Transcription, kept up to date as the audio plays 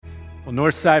Well,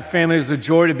 Northside family, it's a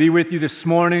joy to be with you this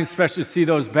morning, especially to see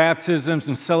those baptisms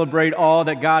and celebrate all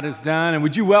that God has done. And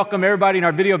would you welcome everybody in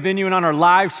our video venue and on our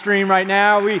live stream right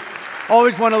now? We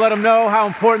always want to let them know how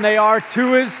important they are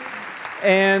to us.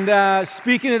 And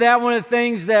speaking of that, one of the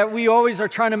things that we always are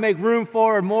trying to make room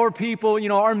for are more people. You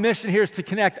know, our mission here is to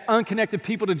connect unconnected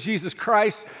people to Jesus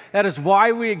Christ. That is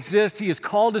why we exist. He has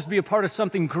called us to be a part of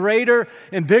something greater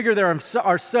and bigger than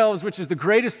ourselves, which is the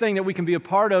greatest thing that we can be a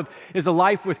part of, is a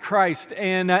life with Christ.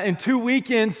 And in 2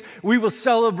 weekends, we will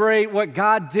celebrate what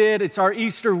God did. It's our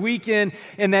Easter weekend,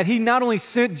 and that He not only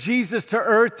sent Jesus to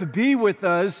earth to be with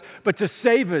us, but to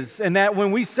save us. And that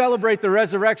when we celebrate the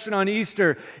resurrection on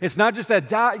Easter, it's not just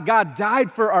that God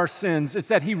died for our sins. It's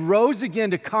that He rose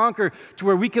again to conquer, to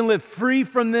where we can live free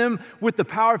from them with the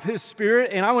power of His Spirit.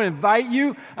 And I want to invite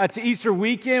you to Easter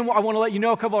weekend. I want to let you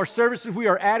know a couple of our services. We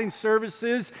are adding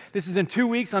services. This is in 2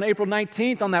 weeks on April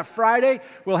 19th. On that Friday,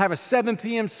 we'll have a 7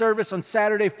 p.m. service. On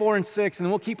Saturday, 4 and 6. And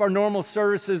then we'll keep our normal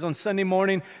services on Sunday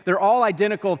morning. They're all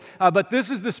identical. But this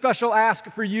is the special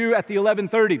ask for you at the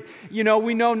 11:30. You know,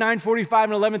 we know 9:45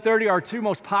 and 11:30 are our two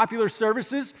most popular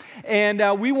services.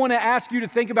 And we want to ask you to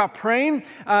think about praying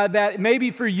that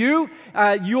maybe for you,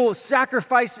 you'll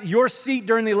sacrifice your seat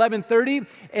during the 11:30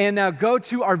 and go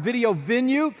to our video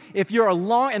venue. If you're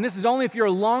and this is only if you're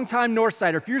a long-time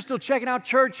Northsider. If you're still checking out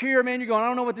church here, man, you're going, I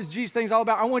don't know what this Jesus thing's all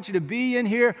about. I want you to be in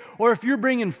here. Or if you're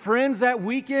bringing friends that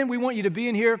weekend, we want you to be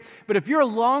in here. But if you're a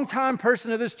long-time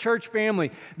person of this church family,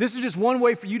 this is just one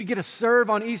way for you to get to serve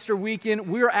on Easter weekend.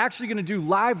 We're actually going to do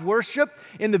live worship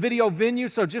in the video venue,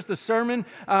 so just the sermon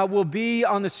will be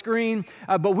on the screen.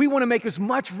 But we want to make as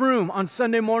much room on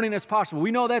Sunday morning as possible.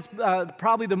 We know that's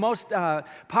probably the most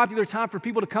popular time for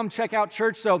people to come check out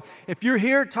church. So if you're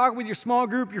here, talk with your small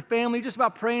group, your family, just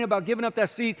about praying about giving up that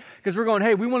seat, because we're going,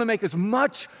 hey, we want to make as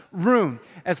much room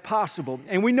as possible.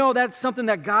 And we know that's something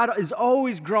that God is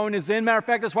always growing us in. Matter of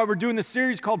fact, that's why we're doing this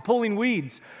series called Pulling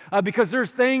Weeds, because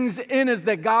there's things in us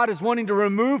that God is wanting to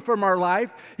remove from our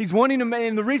life. He's wanting to,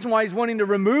 and the reason why He's wanting to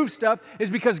remove stuff is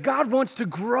because God wants to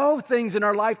grow things in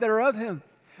our life that are of Him.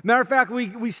 Matter of fact,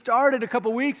 we started a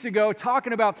couple weeks ago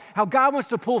talking about how God wants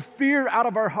to pull fear out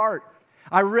of our heart.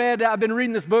 I've been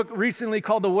reading this book recently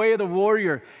called The Way of the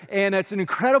Warrior, and it's an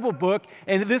incredible book.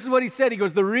 And this is what he said. He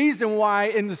goes, the reason why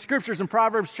in the scriptures in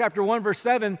Proverbs chapter 1, verse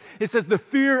 7, it says, the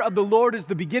fear of the Lord is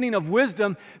the beginning of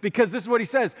wisdom, because this is what he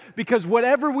says, because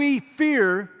whatever we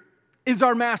fear is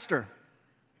our master.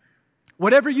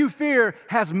 Whatever you fear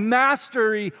has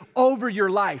mastery over your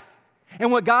life.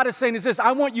 And what God is saying is this: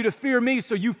 I want you to fear me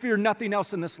so you fear nothing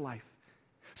else in this life.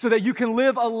 So that you can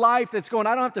live a life that's going,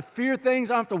 I don't have to fear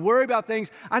things, I don't have to worry about things.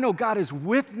 I know God is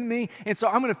with me, and so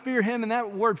I'm going to fear Him. And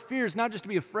that word fear is not just to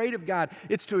be afraid of God,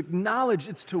 it's to acknowledge,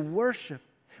 it's to worship.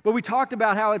 But we talked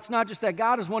about how it's not just that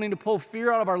God is wanting to pull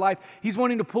fear out of our life, He's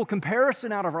wanting to pull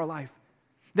comparison out of our life.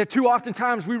 That too often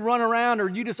times we run around, or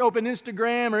you just open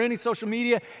Instagram or any social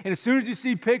media, and as soon as you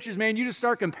see pictures, man, you just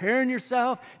start comparing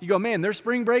yourself. You go, man, their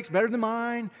spring break's better than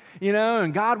mine, you know,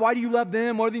 and God, why do you love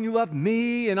them more than you love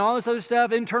me, and all this other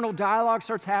stuff. Internal dialogue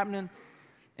starts happening,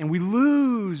 and we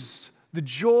lose the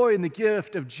joy and the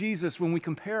gift of Jesus when we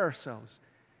compare ourselves.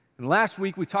 And last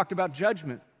week we talked about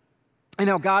judgment and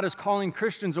how God is calling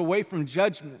Christians away from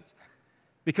judgment,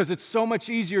 because it's so much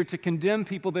easier to condemn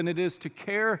people than it is to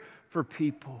care for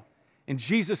people. And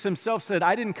Jesus Himself said,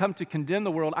 I didn't come to condemn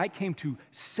the world, I came to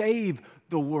save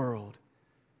the world.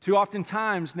 Too often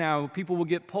times now, people will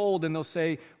get polled and they'll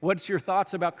say, what's your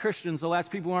thoughts about Christians? They'll ask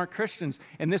people who aren't Christians.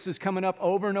 And this is coming up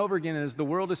over and over again as the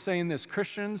world is saying this: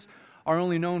 Christians are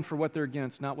only known for what they're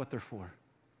against, not what they're for.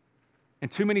 And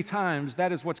too many times,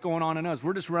 that is what's going on in us.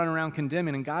 We're just running around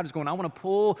condemning, and God is going, I want to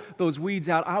pull those weeds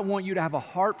out. I want you to have a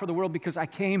heart for the world because I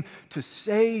came to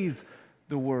save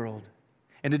the world.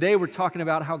 And today we're talking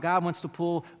about how God wants to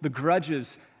pull the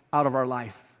grudges out of our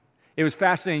life. It was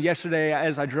fascinating. Yesterday,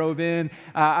 as I drove in,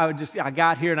 I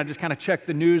got here and I just kind of checked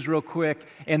the news real quick,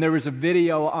 and there was a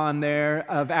video on there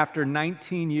of after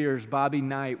 19 years, Bobby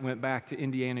Knight went back to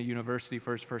Indiana University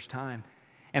for his first time.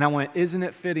 And I went, isn't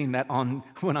it fitting that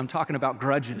when I'm talking about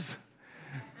grudges,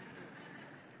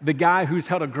 the guy who's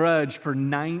held a grudge for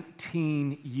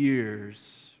 19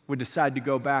 years would decide to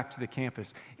go back to the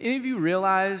campus? Any of you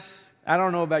realize, I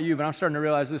don't know about you, but I'm starting to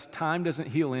realize this: time doesn't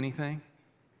heal anything.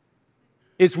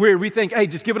 It's weird. We think, hey,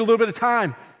 just give it a little bit of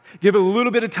time. Give it a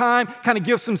little bit of time, kind of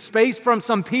give some space from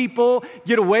some people,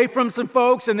 get away from some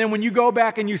folks, and then when you go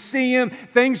back and you see them,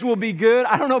 things will be good.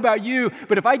 I don't know about you,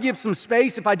 but if I give some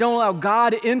space, if I don't allow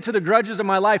God into the grudges of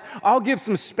my life, I'll give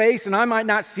some space, and I might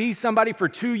not see somebody for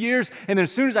 2 years, and then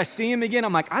as soon as I see him again,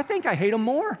 I'm like, I think I hate him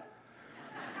more.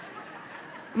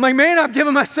 I'm like, man, I've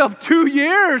given myself 2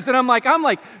 years, and I'm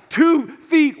like 2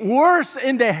 feet worse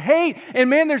into hate. And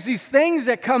man, there's these things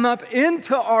that come up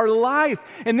into our life,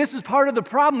 and this is part of the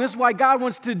problem. This is why God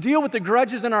wants to deal with the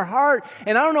grudges in our heart.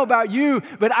 And I don't know about you,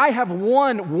 but I have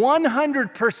won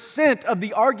 100% of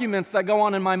the arguments that go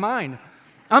on in my mind.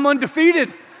 I'm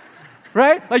undefeated.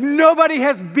 Right? Like nobody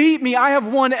has beat me. I have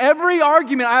won every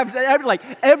argument. I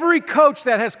have every coach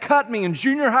that has cut me in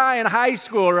junior high and high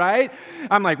school, right?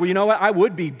 I'm like, well, you know what? I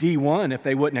would be D1 if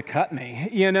they wouldn't have cut me,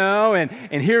 and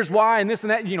here's why, and this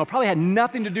and that, probably had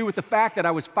nothing to do with the fact that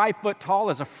I was 5 foot tall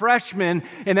as a freshman,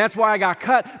 and that's why I got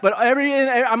cut. But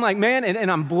I'm like, man, and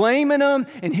I'm blaming them,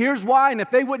 and here's why, and if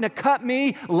they wouldn't have cut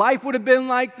me, life would have been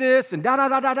like this, and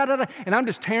and I'm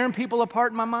just tearing people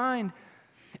apart in my mind.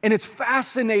 And it's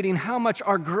fascinating how much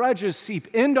our grudges seep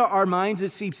into our minds. It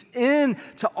seeps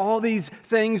into all these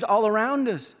things all around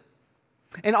us.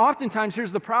 And oftentimes,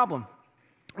 here's the problem.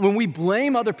 When we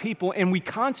blame other people and we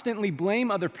constantly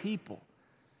blame other people,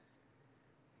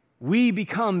 we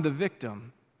become the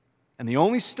victim. And the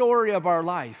only story of our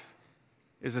life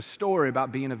is a story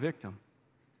about being a victim.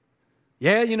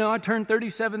 Yeah, I turned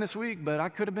 37 this week, but I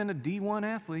could have been a D1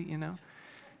 athlete, And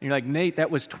you're like, Nate,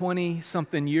 that was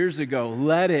 20-something years ago.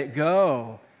 Let it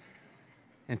go.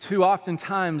 And too often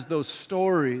times, those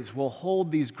stories will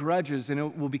hold these grudges, and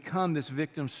it will become this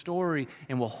victim story,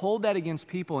 and we'll hold that against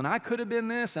people. And I could have been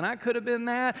this, and I could have been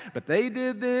that, but they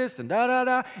did this, and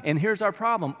da-da-da. And here's our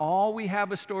problem. All we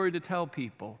have a story to tell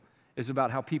people is about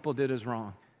how people did us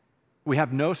wrong. We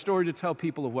have no story to tell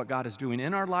people of what God is doing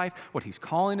in our life, what He's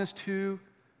calling us to.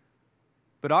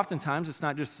 But oftentimes, it's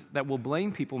not just that we'll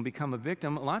blame people and become a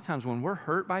victim. A lot of times when we're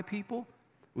hurt by people,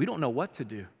 we don't know what to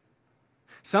do.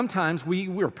 Sometimes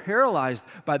we're paralyzed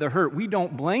by the hurt. We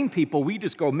don't blame people. We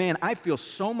just go, man, I feel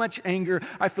so much anger.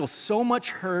 I feel so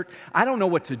much hurt. I don't know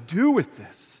what to do with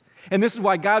this. And this is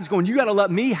why God's going, you got to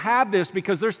let me have this,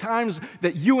 because there's times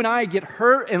that you and I get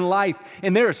hurt in life,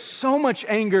 and there is so much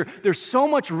anger, there's so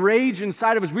much rage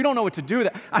inside of us, we don't know what to do with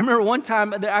it. I remember one time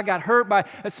that I got hurt by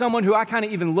someone who I kind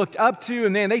of even looked up to,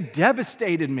 and man, they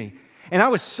devastated me. And I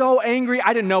was so angry,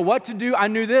 I didn't know what to do. I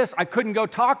knew this, I couldn't go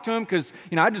talk to him because,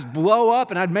 I'd just blow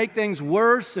up and I'd make things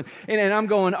worse. And I'm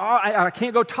going, I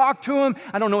can't go talk to him.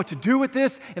 I don't know what to do with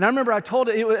this. And I remember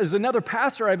it was another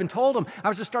pastor, I even told him,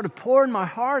 I just started pouring my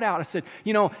heart out. I said,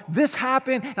 this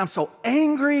happened and I'm so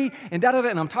angry and da-da-da.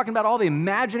 And I'm talking about all the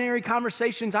imaginary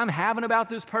conversations I'm having about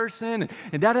this person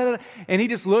and da-da-da. And he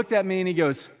just looked at me and he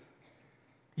goes,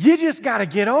 you just got to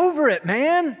get over it,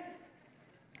 man.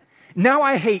 Now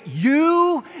I hate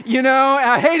you,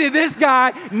 I hated this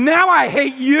guy. Now I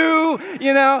hate you,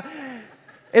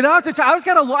 And I just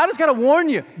got to warn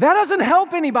you, that doesn't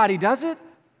help anybody, does it?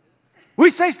 We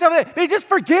say stuff that they just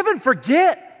forgive and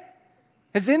forget.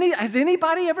 Has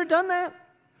anybody ever done that?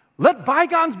 Let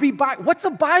bygones be bygones. What's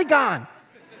a bygone?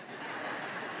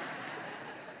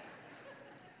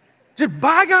 Just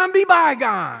bygone be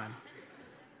bygone.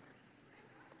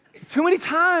 Too many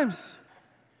times.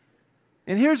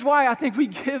 And here's why I think we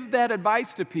give that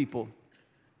advice to people.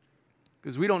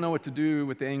 Because we don't know what to do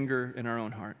with the anger in our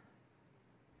own heart.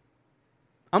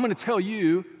 I'm going to tell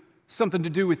you something to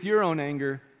do with your own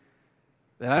anger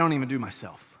that I don't even do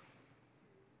myself.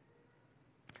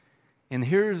 And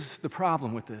here's the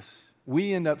problem with this.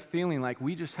 We end up feeling like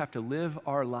we just have to live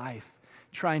our life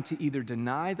trying to either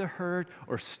deny the hurt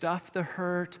or stuff the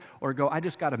hurt or go, I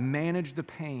just got to manage the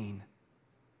pain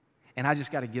and I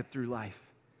just got to get through life.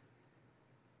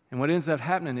 And what ends up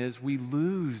happening is we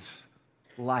lose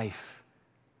life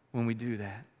when we do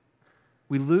that.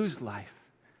 We lose life.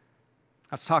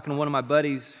 I was talking to one of my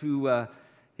buddies who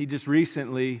he just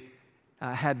recently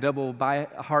had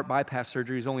heart bypass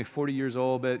surgery. He's only 40 years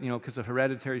old, but because of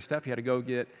hereditary stuff, he had to go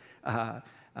get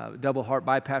double heart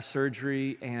bypass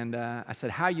surgery. And I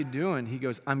said, how you doing? He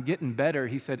goes, I'm getting better.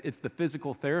 He said, it's the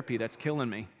physical therapy that's killing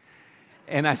me.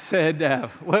 And I said,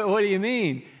 what do you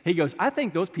mean? He goes, I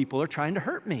think those people are trying to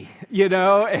hurt me,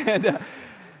 And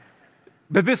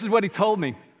but this is what he told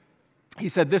me. He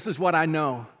said, this is what I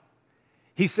know.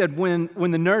 He said, when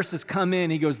the nurses come in,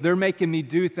 he goes, they're making me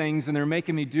do things and they're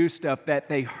making me do stuff that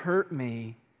they hurt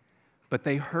me, but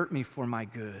they hurt me for my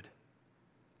good.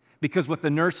 Because what the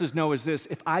nurses know is this,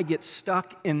 if I get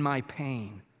stuck in my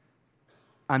pain,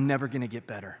 I'm never going to get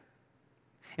better.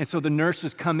 And so the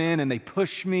nurses come in and they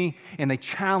push me and they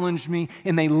challenge me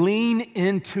and they lean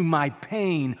into my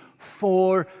pain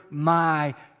for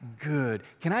my good.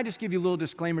 Can I just give you a little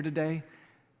disclaimer today?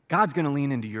 God's going to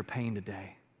lean into your pain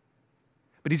today.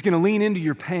 But He's going to lean into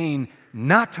your pain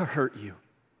not to hurt you.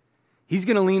 He's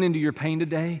going to lean into your pain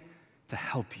today to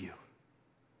help you.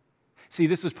 See,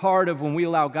 this is part of when we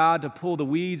allow God to pull the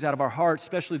weeds out of our hearts,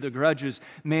 especially the grudges.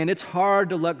 Man, it's hard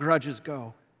to let grudges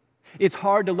go. It's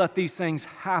hard to let these things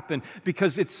happen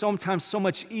because it's sometimes so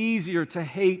much easier to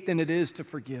hate than it is to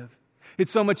forgive.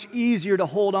 It's so much easier to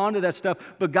hold on to that stuff,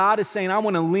 but God is saying, I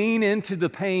want to lean into the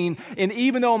pain, and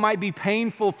even though it might be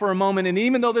painful for a moment, and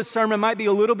even though this sermon might be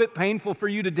a little bit painful for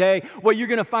you today, what you're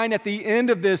going to find at the end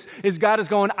of this is God is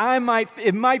going,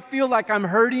 it might feel like I'm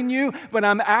hurting you, but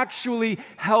I'm actually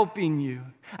helping you.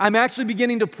 I'm actually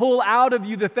beginning to pull out of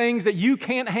you the things that you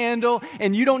can't handle,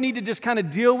 and you don't need to just kind of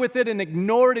deal with it and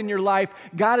ignore it in your life.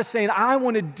 God is saying, I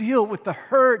want to deal with the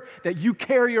hurt that you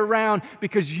carry around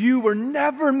because you were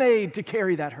never made to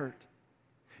carry that hurt.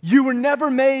 You were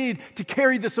never made to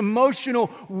carry this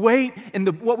emotional weight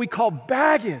and what we call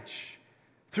baggage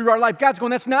through our life. God's going,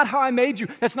 that's not how I made you.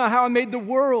 That's not how I made the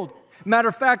world. Matter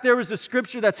of fact, there was a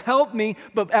scripture that's helped me,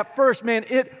 but at first, man,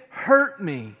 it hurt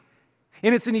me.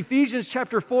 And it's in Ephesians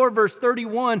chapter 4, verse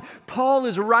 31. Paul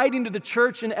is writing to the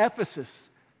church in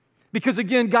Ephesus. Because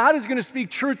again, God is going to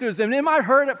speak truth to us. And it might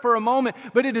hurt it for a moment,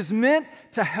 but it is meant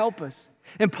to help us.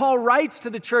 And Paul writes to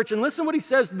the church, and listen what he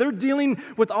says. They're dealing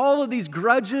with all of these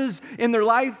grudges in their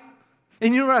life.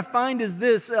 And you know what I find is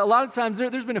this. A lot of times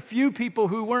there's been a few people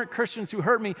who weren't Christians who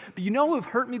hurt me. But you know who have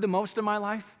hurt me the most in my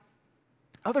life?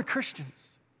 Other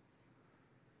Christians.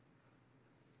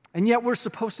 And yet we're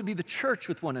supposed to be the church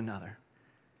with one another.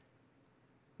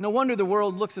 No wonder the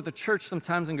world looks at the church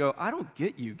sometimes and go, I don't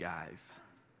get you guys.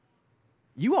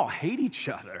 You all hate each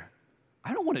other.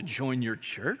 I don't want to join your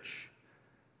church.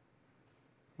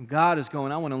 And God is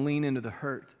going, I want to lean into the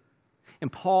hurt.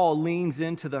 And Paul leans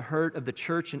into the hurt of the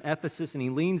church in Ephesus, and he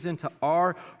leans into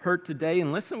our hurt today.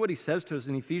 And listen to what he says to us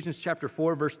in Ephesians chapter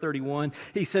 4, verse 31.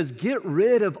 He says, get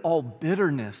rid of all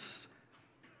bitterness,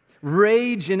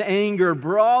 rage and anger,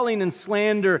 brawling and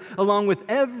slander, along with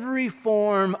every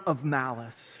form of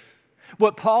malice.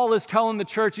 What Paul is telling the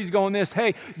church, he's going this,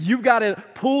 hey, you've got to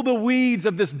pull the weeds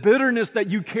of this bitterness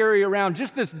that you carry around,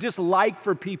 just this dislike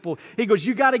for people. He goes,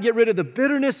 you got to get rid of the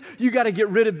bitterness, you got to get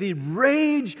rid of the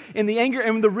rage and the anger.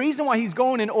 And the reason why he's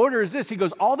going in order is this. He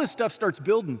goes, all this stuff starts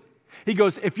building. He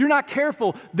goes, if you're not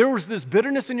careful, there was this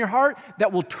bitterness in your heart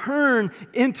that will turn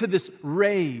into this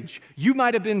rage. You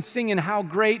might have been singing How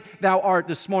Great Thou Art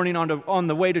this morning on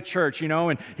the way to church,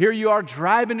 and here you are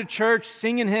driving to church,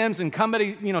 singing hymns, and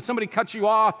somebody cuts you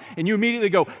off, and you immediately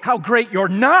go, how great you're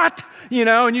not,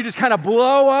 and you just kind of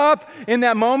blow up in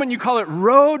that moment. You call it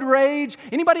road rage.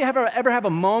 Anybody ever have a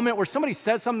moment where somebody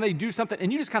says something, they do something,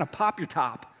 and you just kind of pop your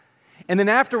top? And then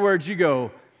afterwards you go,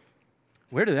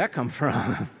 where did that come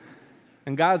from?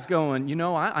 And God's going,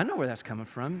 I know where that's coming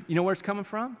from. You know where it's coming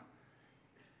from?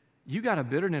 You got a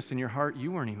bitterness in your heart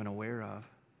you weren't even aware of.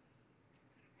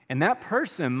 And that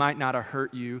person might not have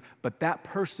hurt you, but that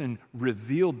person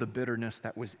revealed the bitterness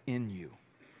that was in you.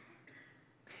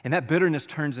 And that bitterness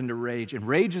turns into rage. And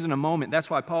rage is in a moment. That's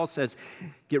why Paul says,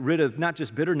 get rid of not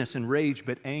just bitterness and rage,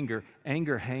 but anger.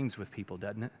 Anger hangs with people,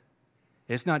 doesn't it?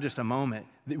 It's not just a moment.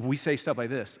 We say stuff like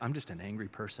this, I'm just an angry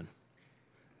person.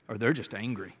 Or they're just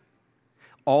angry.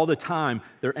 All the time,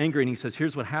 they're angry, and he says,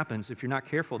 here's what happens. If you're not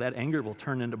careful, that anger will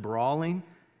turn into brawling,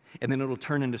 and then it'll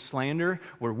turn into slander,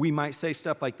 where we might say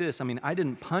stuff like this. I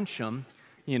didn't punch them,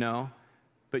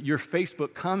 but your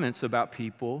Facebook comments about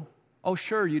people, oh,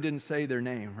 sure, you didn't say their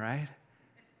name, right?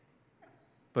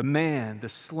 But man, the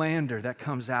slander that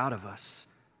comes out of us.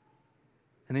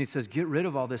 And then he says, get rid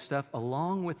of all this stuff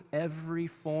along with every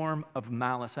form of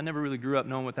malice. I never really grew up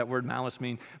knowing what that word malice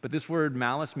means, but this word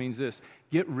malice means this.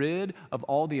 Get rid of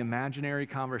all the imaginary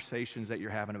conversations that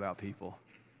you're having about people.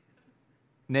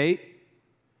 Nate,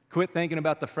 quit thinking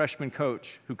about the freshman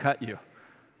coach who cut you.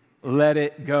 Let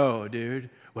it go, dude.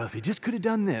 Well, if he just could have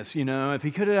done this, if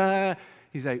he could have,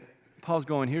 he's like, Paul's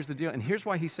going, here's the deal. And here's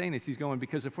why he's saying this. He's going,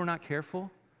 because if we're not careful,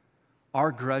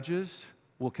 our grudges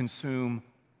will consume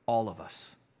all of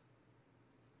us.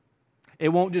 It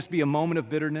won't just be a moment of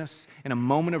bitterness and a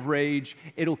moment of rage.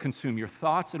 It'll consume your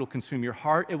thoughts. It'll consume your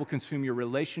heart. It will consume your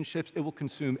relationships. It will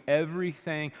consume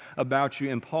everything about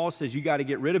you. And Paul says you got to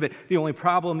get rid of it. The only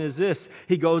problem is this.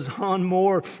 He goes on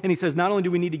more, and he says not only do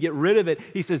we need to get rid of it,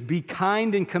 he says be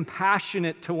kind and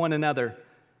compassionate to one another.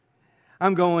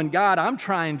 I'm going, God, I'm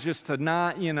trying just to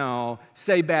not,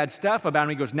 say bad stuff about him.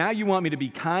 He goes, now you want me to be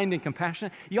kind and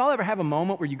compassionate? Y'all ever have a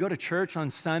moment where you go to church on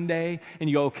Sunday and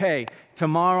you go, okay,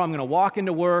 tomorrow I'm going to walk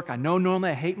into work. I know normally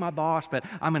I hate my boss, but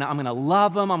I'm going to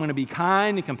love him. I'm going to be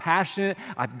kind and compassionate.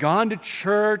 I've gone to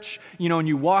church, and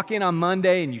you walk in on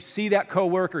Monday and you see that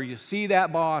coworker, you see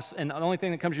that boss, and the only thing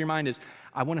that comes to your mind is,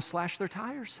 I want to slash their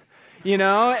tires,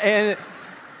 and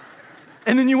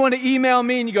And then you want to email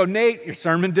me and you go, Nate, your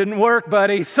sermon didn't work,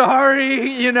 buddy.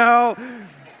 Sorry,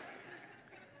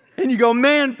 And you go,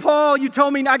 man, Paul, you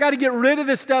told me I got to get rid of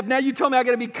this stuff. Now you told me I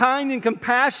got to be kind and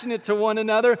compassionate to one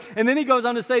another. And then he goes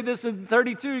on to say this in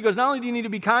 32. He goes, not only do you need to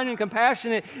be kind and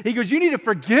compassionate, he goes, you need to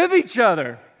forgive each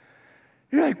other.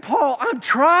 You're like, Paul, I'm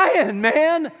trying,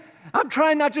 man. I'm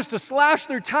trying not just to slash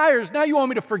their tires. Now you want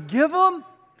me to forgive them?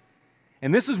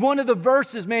 And this is one of the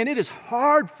verses, man, it is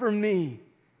hard for me.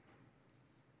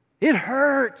 It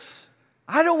hurts.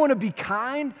 I don't want to be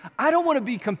kind. I don't want to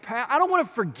be compassionate. I don't want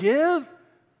to forgive.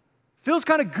 Feels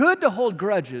kind of good to hold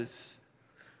grudges.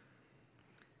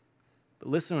 But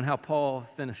listen to how Paul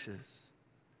finishes.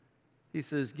 He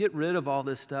says, get rid of all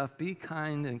this stuff. Be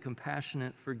kind and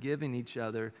compassionate, forgiving each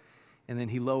other. And then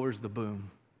he lowers the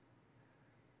boom.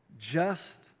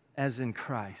 Just as in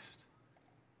Christ,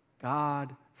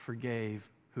 God forgave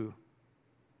who?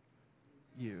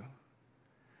 You.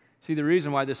 See, the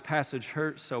reason why this passage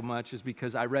hurts so much is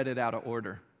because I read it out of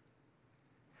order.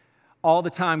 All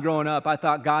the time growing up, I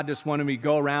thought God just wanted me to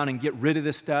go around and get rid of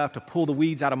this stuff, to pull the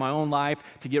weeds out of my own life,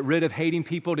 to get rid of hating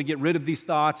people, to get rid of these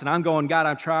thoughts. And I'm going, God,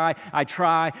 I try.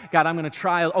 God, I'm going to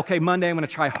try. Okay, Monday, I'm going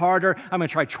to try harder. I'm going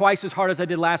to try twice as hard as I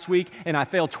did last week, and I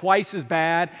failed twice as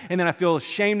bad. And then I feel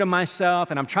ashamed of myself,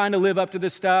 and I'm trying to live up to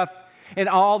this stuff. And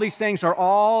all these things are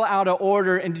all out of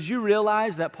order. And did you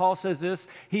realize that Paul says this?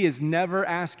 He is never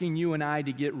asking you and I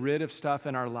to get rid of stuff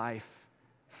in our life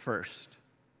first.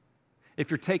 If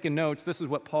you're taking notes, this is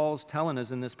what Paul's telling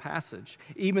us in this passage.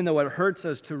 Even though it hurts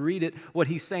us to read it, what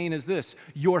he's saying is this: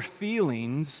 your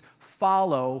feelings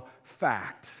follow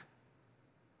fact.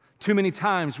 Too many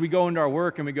times we go into our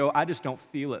work and we go, I just don't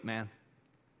feel it, man.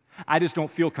 I just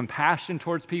don't feel compassion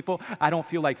towards people. I don't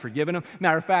feel like forgiving them.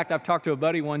 Matter of fact, I've talked to a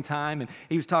buddy one time, and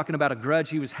he was talking about a grudge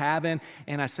he was having,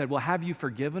 and I said, well, have you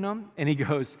forgiven them? And he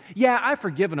goes, yeah, I've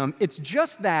forgiven them. It's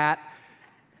just that.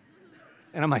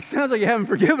 And I'm like, sounds like you haven't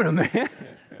forgiven them, man.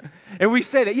 And we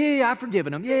say that, yeah, I've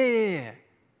forgiven them. Yeah.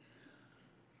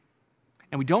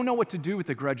 And we don't know what to do with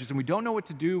the grudges, and we don't know what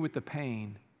to do with the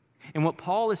pain. And what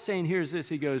Paul is saying here is this.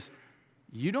 He goes,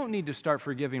 you don't need to start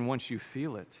forgiving once you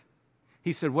feel it.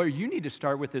 He said, where you need to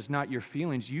start with is not your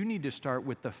feelings. You need to start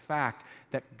with the fact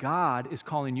that God is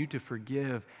calling you to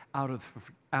forgive out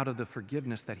of the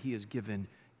forgiveness that he has given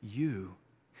you.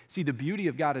 See, the beauty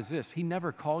of God is this: he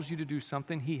never calls you to do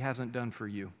something he hasn't done for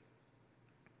you.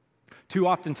 Too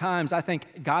often times, I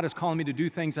think God is calling me to do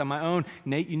things on my own.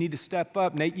 Nate, you need to step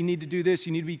up. Nate, you need to do this.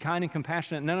 You need to be kind and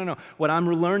compassionate. No. What I'm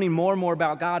learning more and more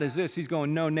about God is this. He's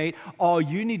going, no, Nate, all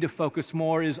you need to focus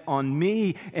more is on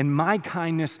me and my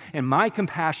kindness and my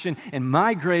compassion and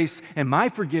my grace and my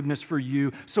forgiveness for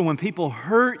you. So when people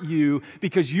hurt you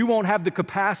because you won't have the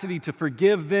capacity to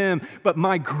forgive them, but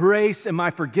my grace and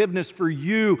my forgiveness for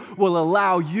you will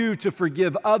allow you to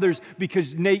forgive others,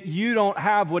 because, Nate, you don't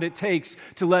have what it takes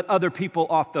to let other people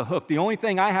off the hook. The only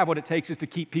thing I have what it takes is to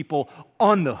keep people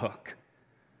on the hook.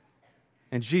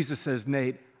 And Jesus says,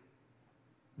 Nate,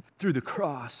 through the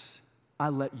cross, I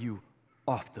let you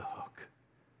off the hook.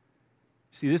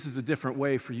 See, this is a different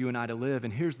way for you and I to live.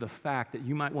 And here's the fact that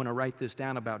you might want to write this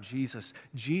down about Jesus.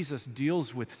 Jesus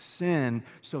deals with sin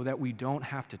so that we don't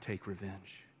have to take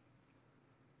revenge.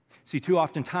 See, too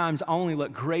often times, I only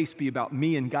let grace be about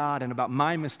me and God and about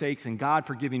my mistakes and God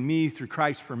forgiving me through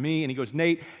Christ for me. And he goes,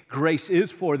 Nate, grace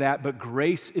is for that, but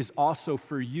grace is also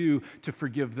for you to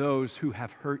forgive those who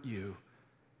have hurt you.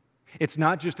 It's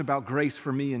not just about grace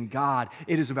for me and God.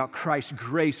 It is about Christ's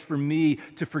grace for me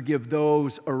to forgive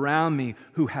those around me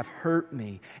who have hurt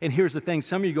me. And here's the thing.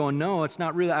 Some of you are going, no, it's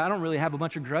not really, I don't really have a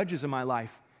bunch of grudges in my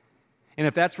life. And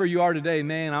if that's where you are today,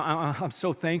 man, I'm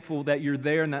so thankful that you're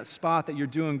there in that spot, that you're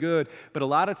doing good. But a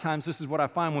lot of times, this is what I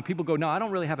find. When people go, no, I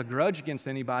don't really have a grudge against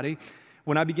anybody,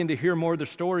 when I begin to hear more of their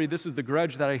story, this is the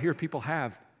grudge that I hear people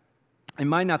have. It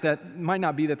might not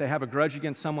be that they have a grudge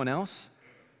against someone else,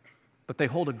 but they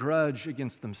hold a grudge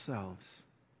against themselves.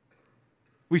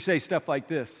 We say stuff like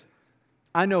this: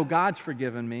 I know God's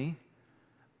forgiven me.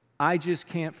 I just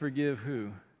can't forgive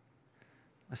who?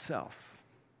 Myself.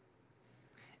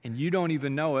 And you don't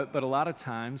even know it, but a lot of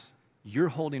times you're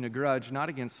holding a grudge not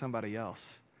against somebody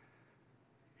else.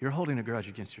 You're holding a grudge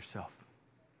against yourself.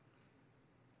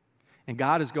 And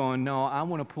God is going, no, I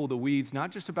want to pull the weeds, not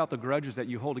just about the grudges that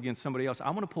you hold against somebody else. I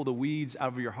want to pull the weeds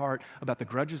out of your heart about the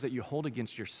grudges that you hold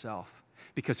against yourself.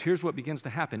 Because here's what begins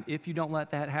to happen. If you don't let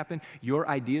that happen, your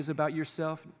ideas about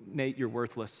yourself, Nate, you're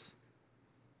worthless.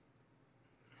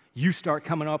 You start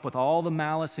coming up with all the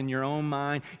malice in your own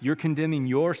mind. You're condemning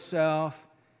yourself.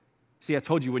 See, I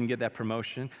told you wouldn't get that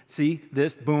promotion. See,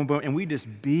 this, boom, boom. And we just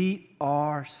beat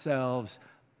ourselves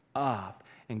up.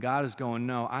 And God is going,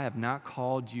 no, I have not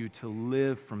called you to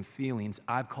live from feelings.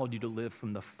 I've called you to live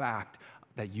from the fact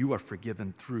that you are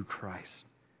forgiven through Christ.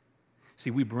 See,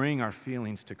 we bring our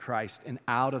feelings to Christ, and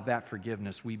out of that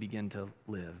forgiveness, we begin to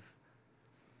live.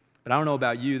 But I don't know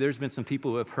about you. There's been some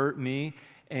people who have hurt me,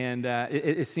 and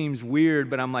it seems weird,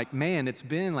 but I'm like, man, it's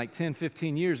been like 10,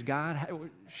 15 years. God,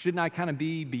 shouldn't I kind of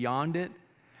be beyond it?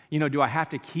 Do I have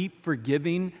to keep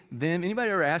forgiving them?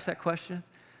 Anybody ever ask that question?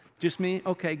 Just me?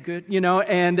 Okay, good.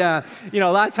 And a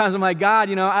lot of times I'm like,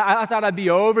 God, I thought I'd be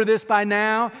over this by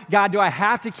now. God, do I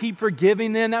have to keep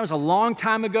forgiving them? That was a long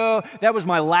time ago. That was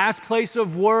my last place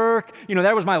of work.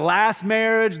 That was my last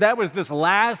marriage. That was this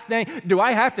last thing. Do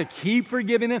I have to keep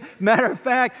forgiving them? Matter of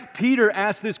fact, Peter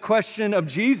asked this question of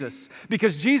Jesus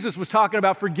because Jesus was talking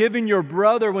about forgiving your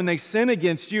brother when they sin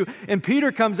against you. And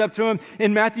Peter comes up to him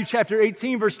in Matthew chapter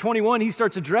 18, verse 21. He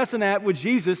starts addressing that with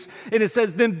Jesus. And it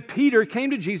says, then Peter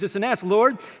came to Jesus and asked,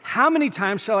 Lord, how many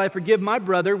times shall I forgive my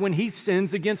brother when he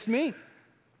sins against me?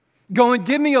 Go and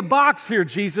give me a box here,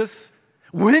 Jesus.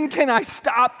 When can I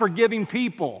stop forgiving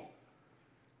people?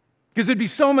 Because it'd be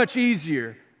so much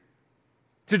easier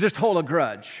to just hold a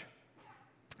grudge.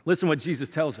 Listen what Jesus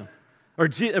tells him. Or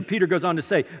Peter goes on to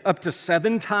say, up to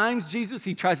 7 times, Jesus.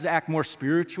 He tries to act more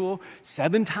spiritual.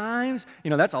 7 times?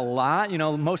 That's a lot.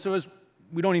 Most of us,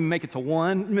 we don't even make it to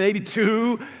 1, maybe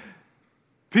 2.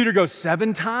 Peter goes,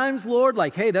 7 times, Lord?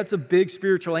 Like, hey, that's a big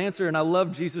spiritual answer. And I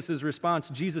love Jesus' response.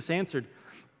 Jesus answered,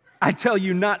 I tell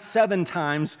you not 7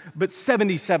 times, but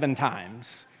 77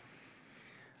 times.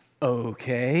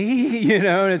 Okay,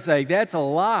 and it's like, that's a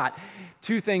lot.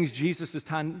 2 things Jesus is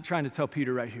trying to tell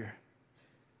Peter right here.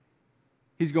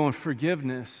 He's going,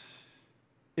 forgiveness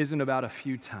isn't about a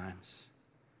few times.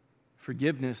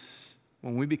 Forgiveness,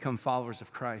 when we become followers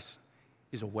of Christ,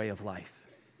 is a way of life.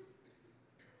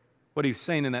 What he's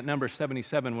saying in that number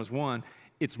 77 was, 1,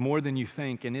 it's more than you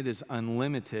think, and it is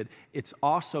unlimited. It's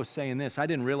also saying this. I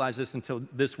didn't realize this until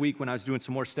this week when I was doing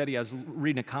some more study. I was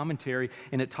reading a commentary,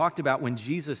 and it talked about when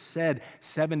Jesus said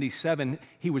 77,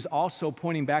 he was also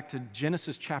pointing back to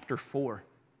Genesis chapter 4.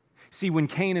 See, when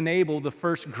Cain and Abel, the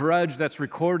first grudge that's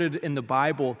recorded in the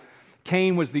Bible,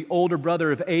 Cain was the older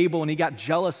brother of Abel, and he got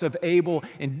jealous of Abel,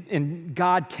 and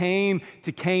God came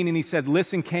to Cain, and he said,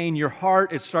 listen, Cain, your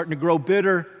heart is starting to grow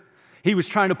bitter. He was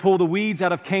trying to pull the weeds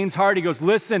out of Cain's heart. He goes,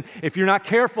 listen, if you're not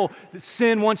careful,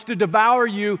 sin wants to devour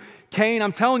you. Cain,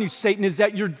 I'm telling you, Satan is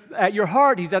at your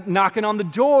heart. He's knocking on the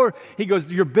door. He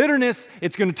goes, your bitterness,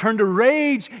 it's going to turn to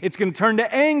rage. It's going to turn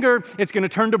to anger. It's going to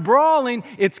turn to brawling.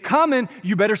 It's coming.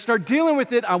 You better start dealing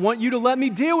with it. I want you to let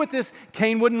me deal with this.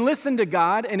 Cain wouldn't listen to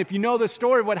God. And if you know the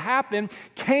story of what happened,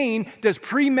 Cain does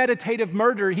premeditative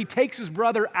murder. He takes his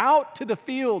brother out to the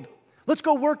field. Let's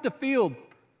go work the field.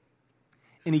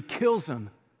 And he kills him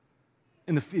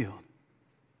in the field.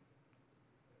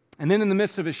 And then in the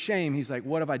midst of his shame, he's like,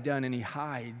 what have I done? And he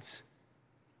hides.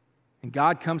 And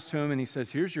God comes to him and he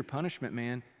says, here's your punishment,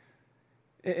 man.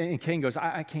 And Cain goes,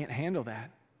 I can't handle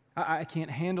that. I can't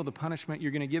handle the punishment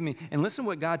you're going to give me. And listen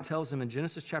what God tells him in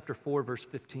Genesis chapter 4, verse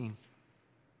 15.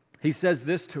 He says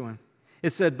this to him.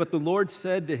 It said, but the Lord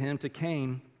said to him, to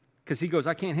Cain, because he goes,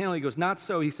 I can't handle it. He goes, not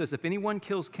so. He says, if anyone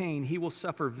kills Cain, he will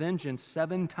suffer vengeance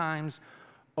 7 times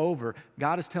over.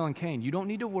 God is telling Cain, you don't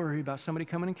need to worry about somebody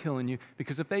coming and killing you,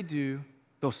 because if they do,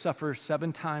 they'll suffer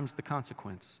 7 times the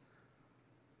consequence.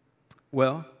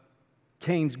 Well,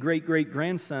 Cain's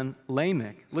great-great-grandson,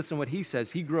 Lamech, listen what he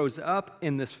says. He grows up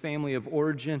in this family of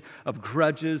origin, of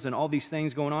grudges and all these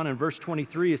things going on. In verse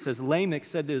 23, it says, Lamech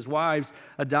said to his wives,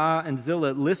 Adah and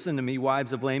Zillah, listen to me,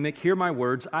 wives of Lamech, hear my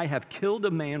words. I have killed a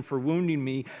man for wounding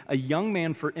me, a young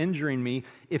man for injuring me.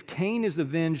 If Cain is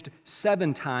avenged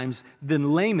 7 times,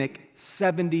 then Lamech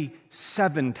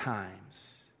 77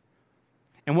 times.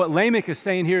 And what Lamech is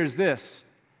saying here is this: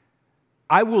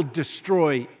 I will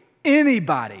destroy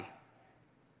anybody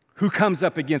who comes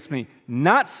up against me,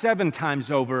 not 7 times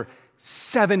over,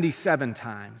 77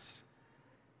 times.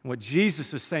 And what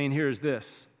Jesus is saying here is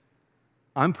this: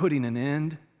 I'm putting an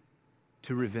end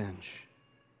to revenge.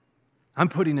 I'm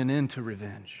putting an end to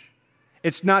revenge.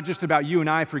 It's not just about you and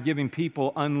I forgiving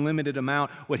people unlimited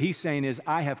amount. What he's saying is,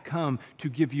 I have come to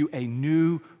give you a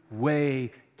new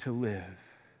way to live.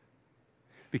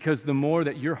 Because the more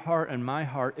that your heart and my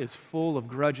heart is full of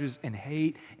grudges and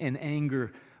hate and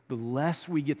anger, the less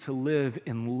we get to live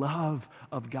in love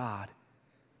of God.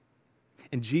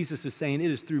 And Jesus is saying,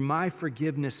 it is through my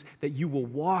forgiveness that you will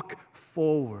walk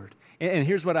forward. And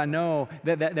here's what I know,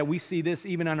 that we see this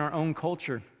even in our own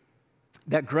culture,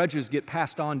 that grudges get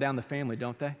passed on down the family,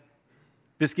 don't they?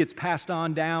 This gets passed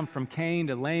on down from Cain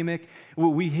to Lamech.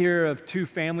 We hear of 2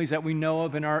 families that we know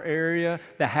of in our area,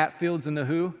 the Hatfields and the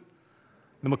who?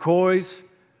 The McCoys,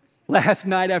 last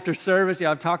night after service,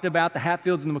 I've talked about the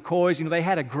Hatfields and the McCoys. They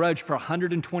had a grudge for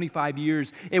 125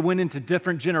 years. It went into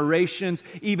different generations.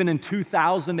 Even in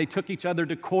 2000, they took each other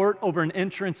to court over an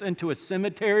entrance into a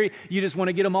cemetery. You just want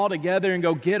to get them all together and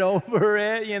go, get over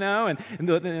it, and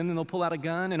then they'll pull out a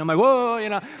gun. And I'm like, whoa,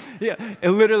 Yeah.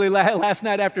 And literally last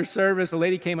night after service, a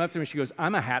lady came up to me. She goes,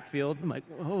 I'm a Hatfield. I'm like,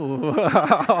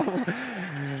 oh.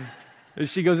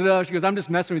 She goes, no. She goes, I'm just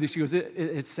messing with you. She goes,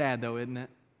 it's sad though, isn't it?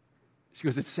 She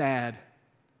goes, it's sad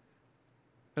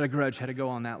that a grudge had to go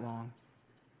on that long.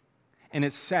 And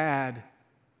it's sad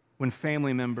when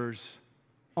family members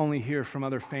only hear from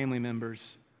other family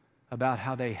members about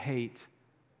how they hate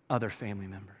other family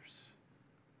members.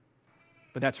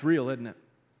 But that's real, isn't it?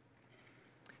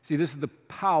 See, this is the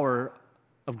power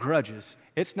of grudges.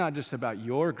 It's not just about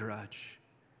your grudge.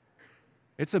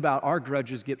 It's about our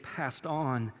grudges get passed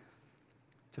on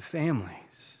to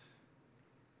families.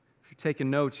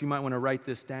 Taking notes, you might want to write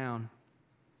this down.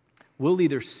 We'll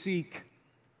either seek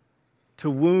to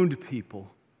wound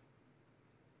people.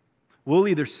 We'll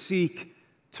either seek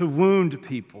to wound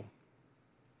people,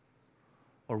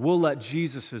 or we'll let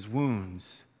Jesus'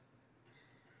 wounds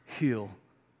heal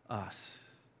us.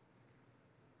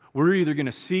 We're either going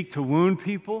to seek to wound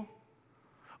people,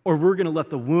 or we're going to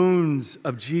let the wounds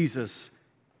of Jesus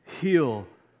heal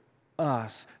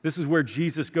us. This is where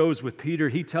Jesus goes with Peter.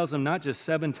 He tells him not just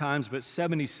 7 times, but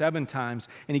 77 times.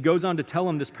 And he goes on to tell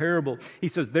him this parable. He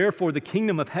says, therefore, the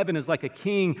kingdom of heaven is like a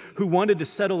king who wanted to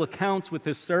settle accounts with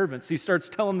his servants. He starts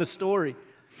telling the story.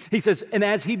 He says, and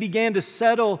as he began to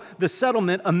settle the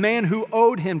settlement, a man who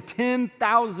owed him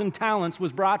 10,000 talents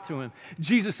was brought to him.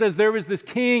 Jesus says there was this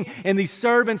king and these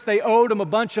servants, they owed him a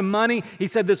bunch of money. He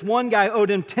said this one guy owed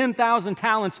him 10,000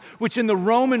 talents, which in the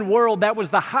Roman world, that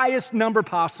was the highest number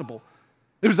possible.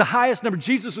 It was the highest number.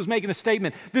 Jesus was making a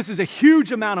statement. This is a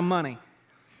huge amount of money.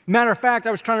 Matter of fact,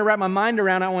 I was trying to wrap my mind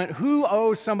around it. I went, who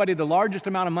owes somebody the largest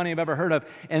amount of money I've ever heard of?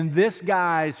 And this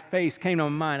guy's face came to my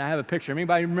mind. I have a picture.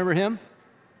 Anybody remember him?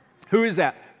 Who is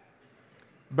that?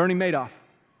 Bernie Madoff.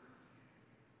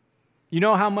 You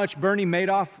know how much Bernie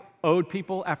Madoff owed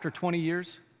people after 20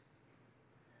 years?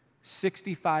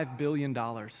 $65 billion.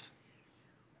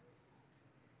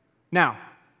 Now,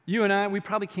 you and I, we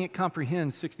probably can't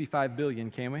comprehend 65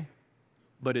 billion, can we?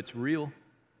 But it's real,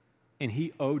 and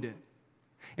he owed it.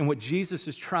 And what Jesus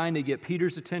is trying to get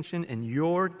Peter's attention and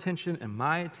your attention and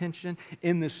my attention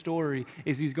in this story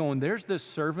is he's going, there's this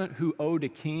servant who owed a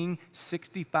king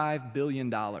 $65 billion.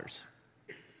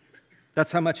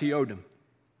 That's how much he owed him.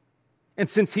 And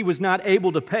since he was not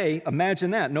able to pay,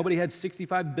 imagine that, nobody had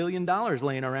 $65 billion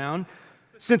laying around.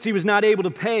 Since he was not able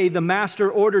to pay, the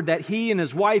master ordered that he and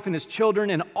his wife and his children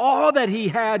and all that he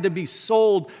had to be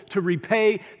sold to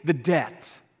repay the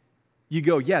debt. You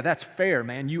go, yeah, that's fair,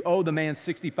 man. You owe the man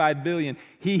 $65 billion.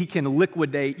 He can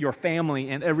liquidate your family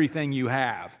and everything you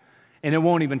have, and it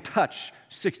won't even touch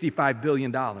 $65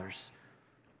 billion.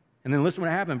 And then listen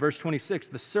what happened, verse 26.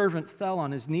 The servant fell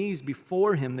on his knees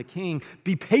before him, the king.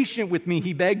 Be patient with me,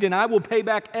 he begged, and I will pay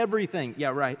back everything. Yeah,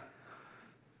 right.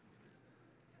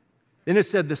 Then it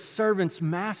said the servant's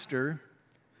master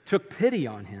took pity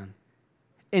on him,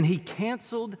 and he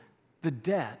canceled the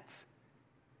debt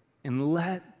and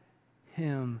let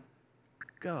him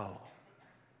go.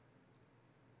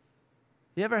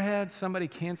 You ever had somebody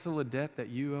cancel a debt that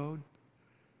you owed?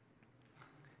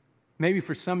 Maybe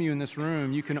for some of you in this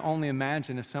room, you can only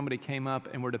imagine if somebody came up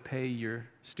and were to pay your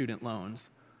student loans.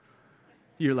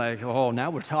 You're like, oh, now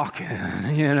we're talking,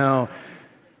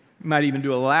 Might even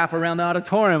do a lap around the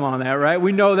auditorium on that, right?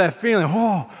 We know that feeling.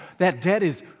 Oh, that debt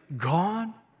is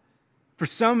gone. For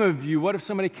some of you, what if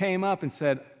somebody came up and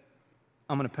said,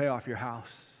 I'm going to pay off your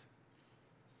house?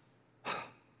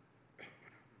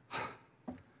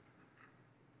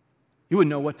 You wouldn't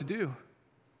know what to do.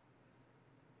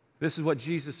 This is what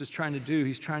Jesus is trying to do.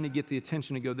 He's trying to get the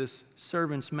attention to go, this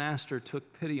servant's master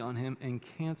took pity on him and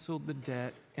canceled the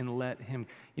debt and let him.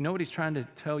 You know what he's trying to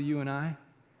tell you and I?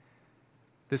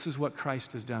 This is what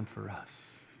Christ has done for us.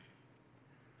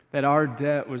 That our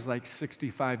debt was like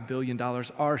 $65 billion.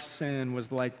 Our sin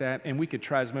was like that, and we could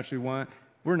try as much as we want.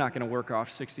 We're not going to work off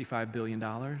 $65 billion.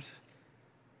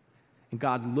 And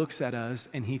God looks at us,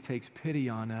 and he takes pity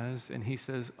on us, and he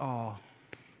says, oh,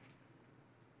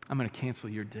 I'm going to cancel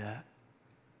your debt.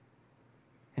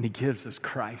 And he gives us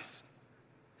Christ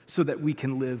so that we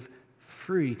can live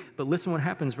free. But listen what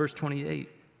happens, verse 28.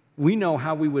 We know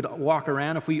how we would walk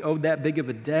around if we owed that big of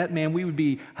a debt. Man, we would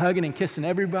be hugging and kissing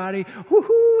everybody.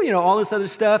 Woohoo, all this other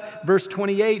stuff. Verse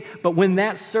 28, but when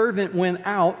that servant went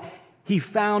out, he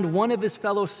found one of his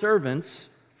fellow servants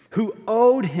who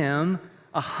owed him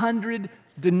 100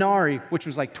 denarii, which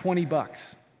was like 20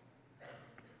 bucks.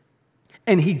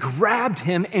 And he grabbed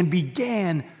him and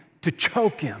began to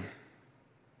choke him.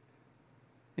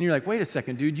 And you're like, wait a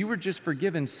second, dude, you were just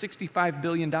forgiven $65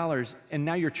 billion and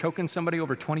now you're choking somebody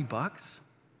over 20 bucks?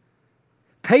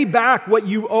 Pay back what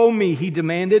you owe me, he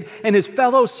demanded. And his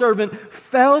fellow servant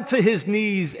fell to his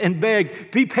knees and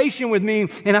begged, be patient with me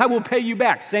and I will pay you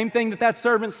back. Same thing that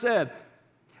servant said.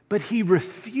 But he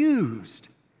refused.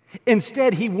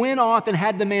 Instead, he went off and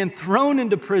had the man thrown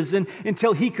into prison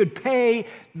until he could pay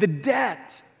the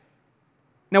debt.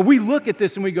 Now we look at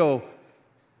this and we go,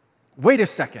 wait a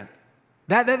second.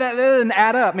 That doesn't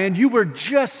add up, man. You were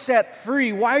just set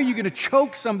free. Why are you going to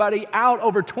choke somebody out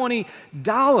over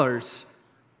 $20?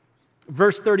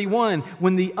 Verse 31,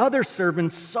 when the other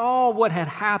servants saw what had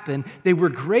happened, they were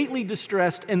greatly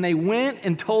distressed, and they went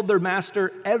and told their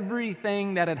master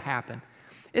everything that had happened.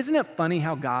 Isn't it funny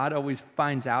how God always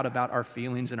finds out about our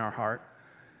feelings in our heart?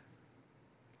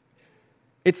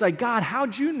 It's like, God,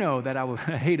 how'd you know that I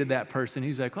hated that person?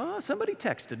 He's like, oh, somebody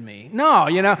texted me. No,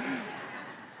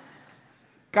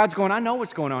 God's going, I know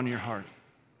what's going on in your heart.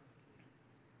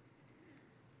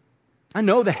 I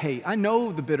know the hate. I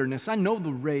know the bitterness. I know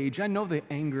the rage. I know the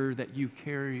anger that you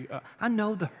carry. I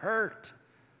know the hurt.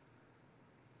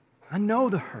 I know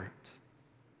the hurt.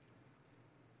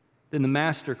 Then the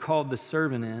master called the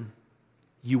servant in.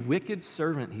 You wicked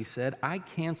servant, he said, I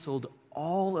canceled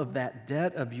all of that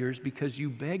debt of yours because you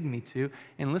begged me to.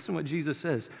 And listen what Jesus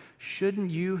says.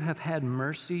 Shouldn't you have had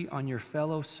mercy on your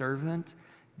fellow servant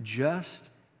just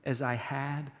as I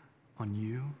had on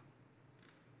you?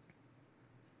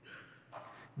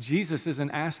 Jesus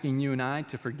isn't asking you and I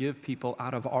to forgive people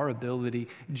out of our ability.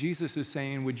 Jesus is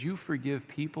saying, would you forgive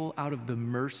people out of the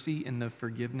mercy and the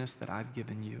forgiveness that I've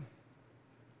given you?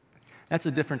 That's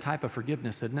a different type of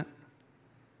forgiveness, isn't it?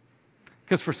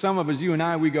 Because for some of us, you and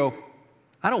I, we go,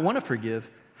 I don't want to forgive.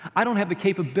 I don't have the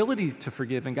capability to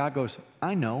forgive. And God goes,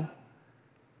 I know.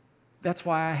 That's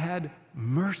why I had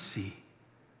mercy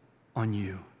on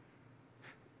you.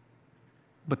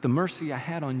 But the mercy I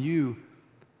had on you,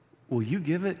 will you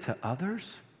give it to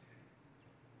others?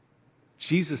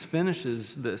 Jesus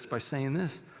finishes this by saying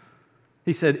this.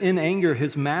 He said, in anger,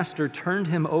 his master turned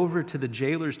him over to the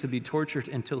jailers to be tortured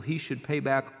until he should pay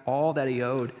back all that he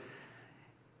owed.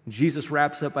 Jesus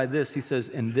wraps up by this. He says,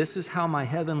 and this is how my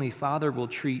heavenly Father will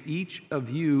treat each of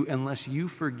you unless you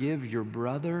forgive your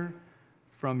brother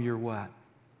from your what?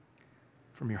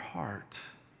 From your heart.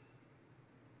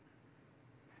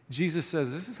 Jesus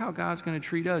says, this is how God's going to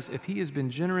treat us if he has been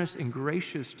generous and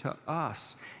gracious to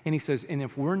us. And he says, and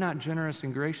if we're not generous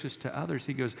and gracious to others,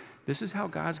 he goes, this is how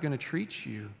God's going to treat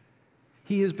you.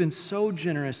 He has been so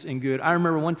generous and good. I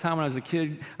remember one time when I was a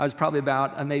kid, I was probably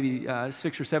about maybe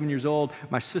 6 or 7 years old.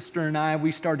 My sister and I,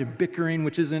 we started bickering,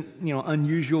 which isn't,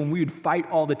 unusual, and we would fight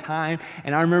all the time.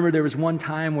 And I remember there was one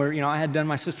time where, I had done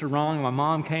my sister wrong, and my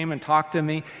mom came and talked to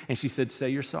me, and she said, say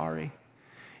you're sorry.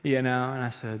 And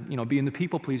I said, being the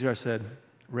people pleaser, I said,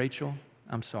 Rachel,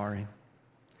 I'm sorry.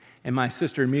 And my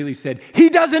sister immediately said, he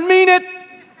doesn't mean it.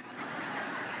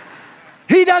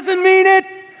 He doesn't mean it.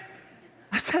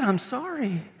 I said, I'm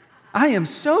sorry. I am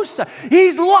so sorry.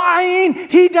 He's lying.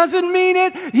 He doesn't mean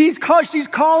it. She's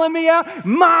calling me out.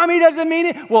 Mom, he doesn't mean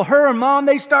it. Well, her and Mom,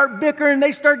 they start bickering.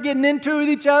 They start getting into it with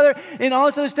each other and all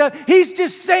this other stuff. He's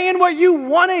just saying what you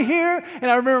want to hear. And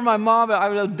I remember my mom,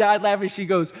 I died laughing. She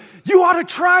goes, you ought to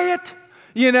try it.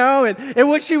 And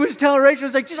what she was telling Rachel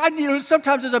was like,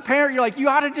 sometimes as a parent, you're like, you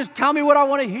ought to just tell me what I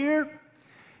want to hear.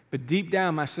 But deep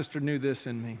down, my sister knew this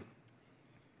in me.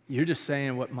 You're just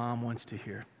saying what Mom wants to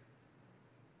hear.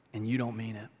 And you don't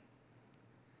mean it.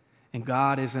 And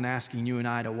God isn't asking you and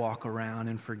I to walk around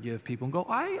and forgive people and go,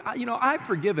 I've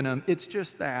forgiven them. It's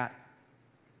just that.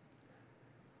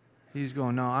 He's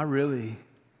going, no, I really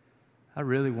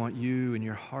want you and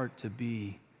your heart to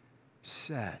be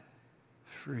set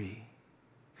free.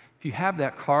 If you have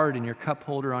that card in your cup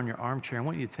holder on your armchair, I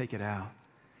want you to take it out.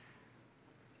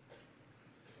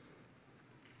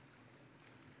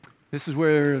 This is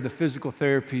where the physical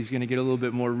therapy is going to get a little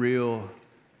bit more real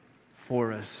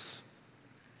for us.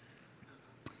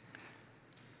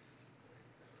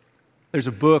 There's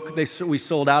a book, we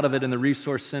sold out of it in the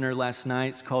Resource Center last night.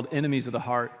 It's called Enemies of the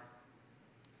Heart.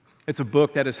 It's a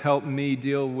book that has helped me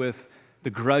deal with the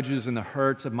grudges and the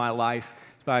hurts of my life.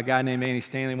 It's by a guy named Andy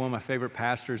Stanley, one of my favorite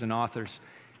pastors and authors.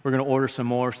 We're going to order some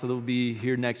more, so they'll be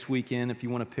here next weekend if you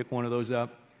want to pick one of those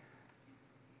up.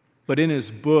 But in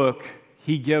his book,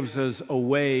 he gives us a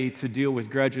way to deal with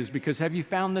grudges, because have you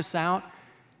found this out?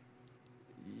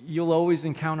 You'll always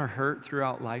encounter hurt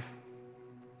throughout life.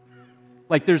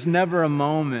 Like there's never a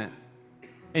moment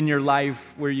in your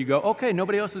life where you go, okay,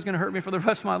 nobody else is going to hurt me for the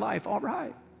rest of my life. All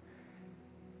right.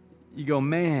 You go,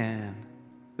 man,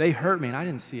 they hurt me and I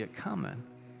didn't see it coming.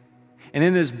 And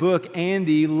in this book,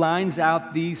 Andy lines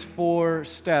out these 4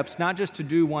 steps, not just to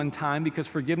do one time, because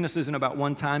forgiveness isn't about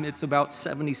one time, it's about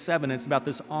 77. It's about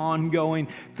this ongoing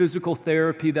physical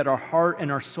therapy that our heart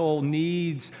and our soul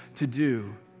needs to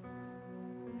do.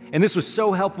 And this was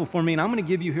so helpful for me, and I'm going to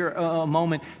give you here a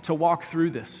moment to walk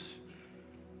through this.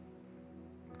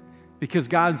 Because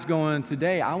God's going,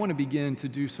 today, I want to begin to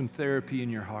do some therapy in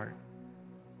your heart.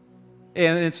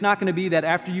 And it's not going to be that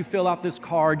after you fill out this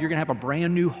card, you're going to have a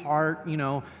brand new heart,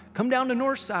 come down to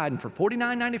Northside and for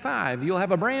 $49.95, you'll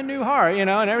have a brand new heart, and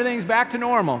everything's back to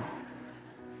normal.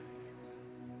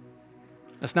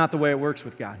 That's not the way it works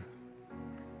with God.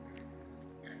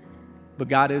 But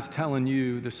God is telling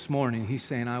you this morning, He's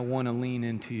saying, I want to lean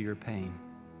into your pain.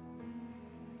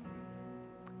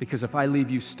 Because if I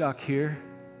leave you stuck here,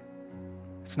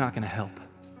 it's not going to help.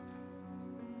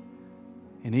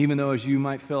 And even though as you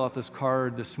might fill out this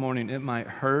card this morning, it might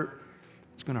hurt,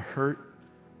 it's going to hurt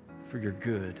for your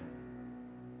good.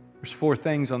 There's 4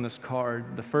 things on this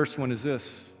card. The first one is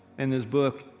this. In this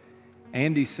book,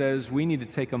 Andy says we need to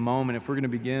take a moment if we're going to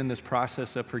begin this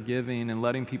process of forgiving and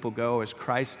letting people go as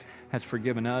Christ has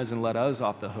forgiven us and let us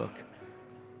off the hook.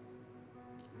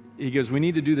 He goes, we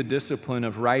need to do the discipline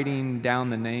of writing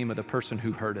down the name of the person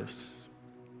who hurt us.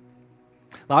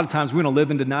 A lot of times we want to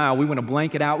live in denial. We want to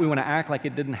blank it out. We want to act like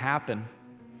it didn't happen.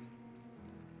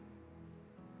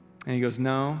 And he goes,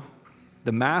 no,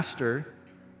 the master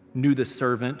knew the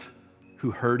servant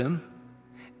who hurt him,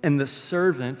 and the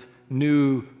servant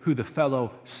knew who the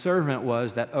fellow servant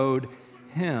was that owed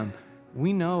him.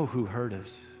 We know who hurt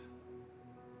us.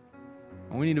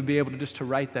 And we need to be able to just to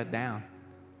write that down.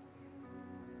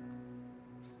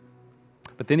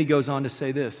 But then he goes on to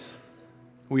say this.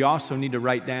 We also need to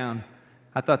write down,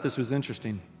 I thought this was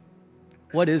interesting.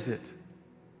 What is it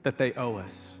that they owe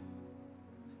us?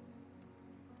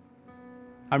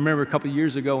 I remember a couple of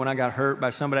years ago when I got hurt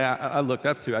by somebody I looked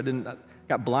up to. I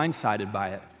got blindsided by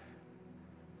it.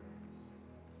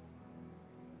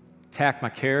 Attacked my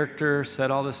character, said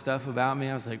all this stuff about me.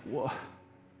 I was like, whoa. I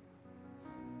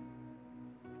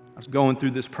was going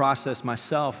through this process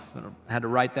myself. I had to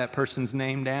write that person's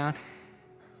name down.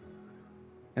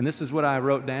 And this is what I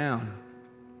wrote down.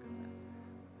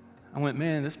 I went,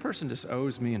 man, this person just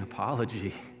owes me an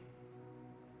apology.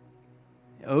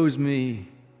 He owes me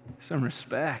some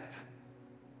respect.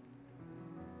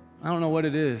 I don't know what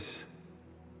it is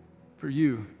for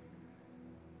you.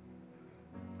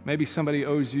 Maybe somebody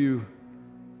owes you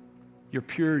your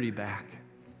purity back.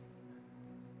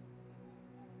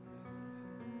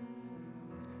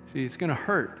 See, it's going to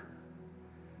hurt.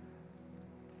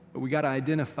 But we got to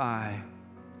identify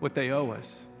what they owe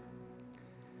us.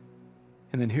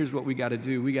 And then here's what we got to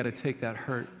do. We got to take that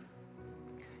hurt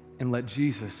and let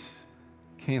Jesus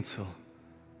cancel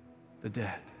the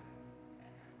debt.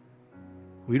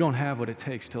 We don't have what it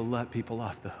takes to let people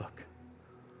off the hook.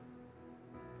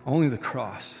 Only the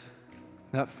cross,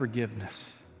 that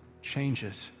forgiveness,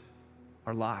 changes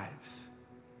our lives.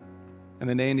 And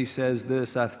then Andy says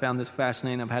this, I found this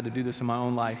fascinating. I've had to do this in my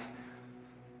own life.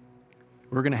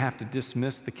 We're going to have to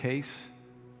dismiss the case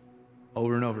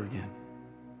over and over again.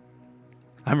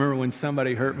 I remember when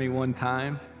somebody hurt me one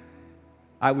time,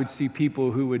 I would see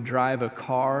people who would drive a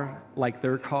car like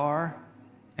their car,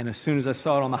 and as soon as I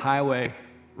saw it on the highway,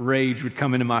 rage would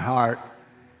come into my heart.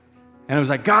 And I was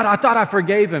like, God, I thought I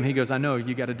forgave him. He goes, I know,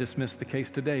 you got to dismiss the case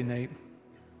today, Nate.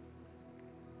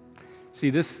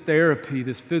 See, this therapy,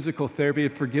 this physical therapy,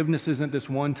 forgiveness isn't this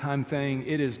one-time thing.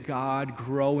 It is God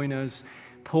growing us,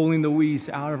 pulling the weeds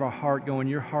out of our heart, going,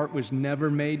 your heart was never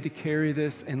made to carry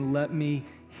this, and let me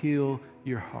heal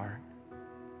your heart.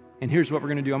 And here's what we're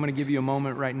going to do. I'm going to give you a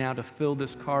moment right now to fill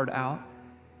this card out.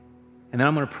 And then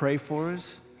I'm going to pray for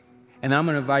us. And I'm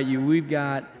going to invite you. We've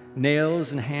got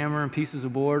nails and hammer and pieces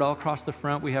of board all across the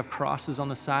front. We have crosses on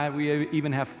the side. We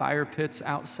even have fire pits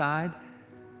outside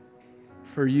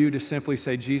for you to simply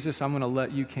say, Jesus, I'm going to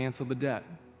let you cancel the debt.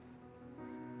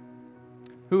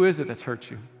 Who is it that's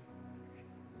hurt you?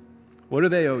 What do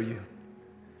they owe you?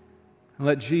 And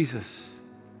let Jesus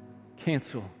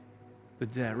cancel the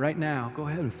debt. Right now, go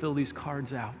ahead and fill these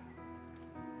cards out.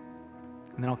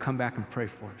 And then I'll come back and pray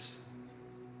for us.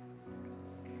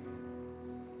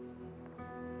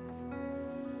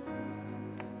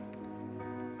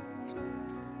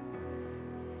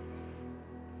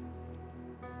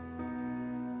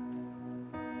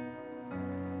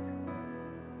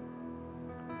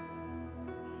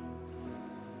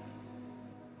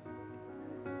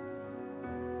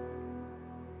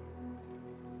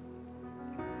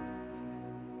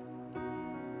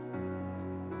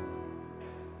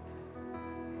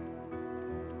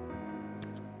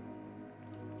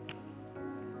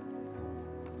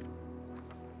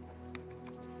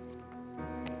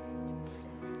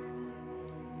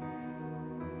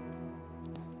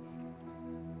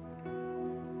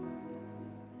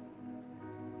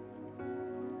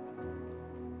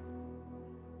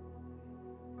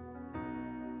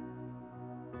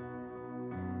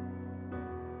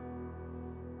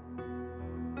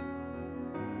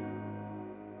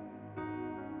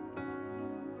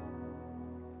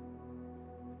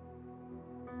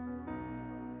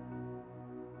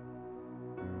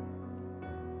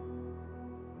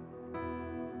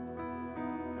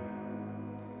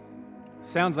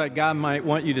 Sounds like God might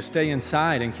want you to stay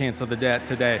inside and cancel the debt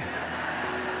today.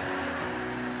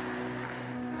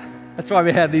 That's why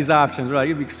we had these options, right?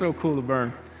 It'd be so cool to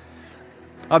burn.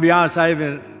 I'll be honest,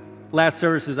 last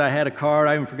services I had a card.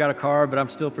 I even forgot a card, but I'm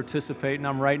still participating.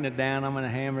 I'm writing it down. I'm going to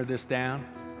hammer this down.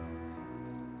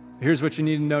 Here's what you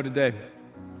need to know today.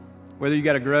 Whether you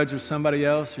got a grudge with somebody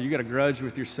else or you got a grudge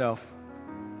with yourself,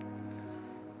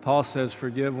 Paul says,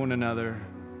 forgive one another,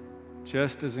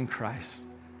 just as in Christ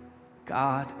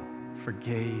God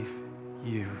forgave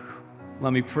you.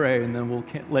 Let me pray, and then we'll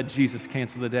let Jesus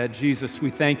cancel the debt. Jesus,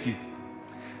 we thank you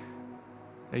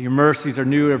that your mercies are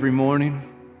new every morning,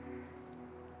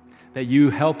 that you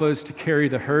help us to carry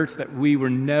the hurts that we were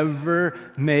never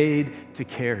made to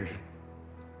carry.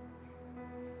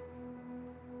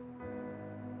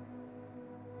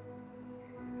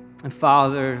 And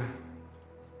Father,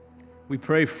 we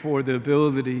pray for the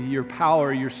ability, your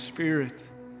power, your Spirit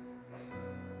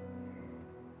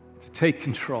to take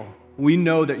control. We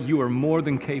know that you are more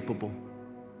than capable.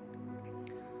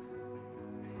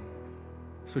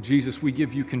 So Jesus, we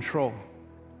give you control.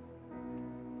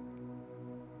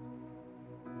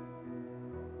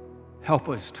 Help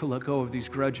us to let go of these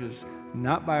grudges,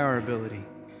 not by our ability,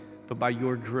 but by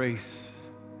your grace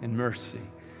and mercy.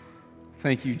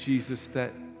 Thank you, Jesus,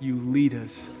 that you lead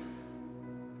us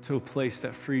to a place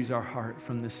that frees our heart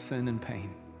from this sin and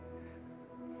pain.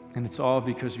 And it's all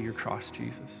because of your cross,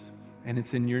 Jesus. And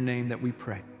it's in your name that we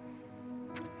pray.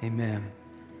 Amen.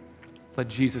 Let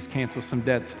Jesus cancel some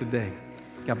debts today.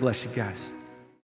 God bless you guys.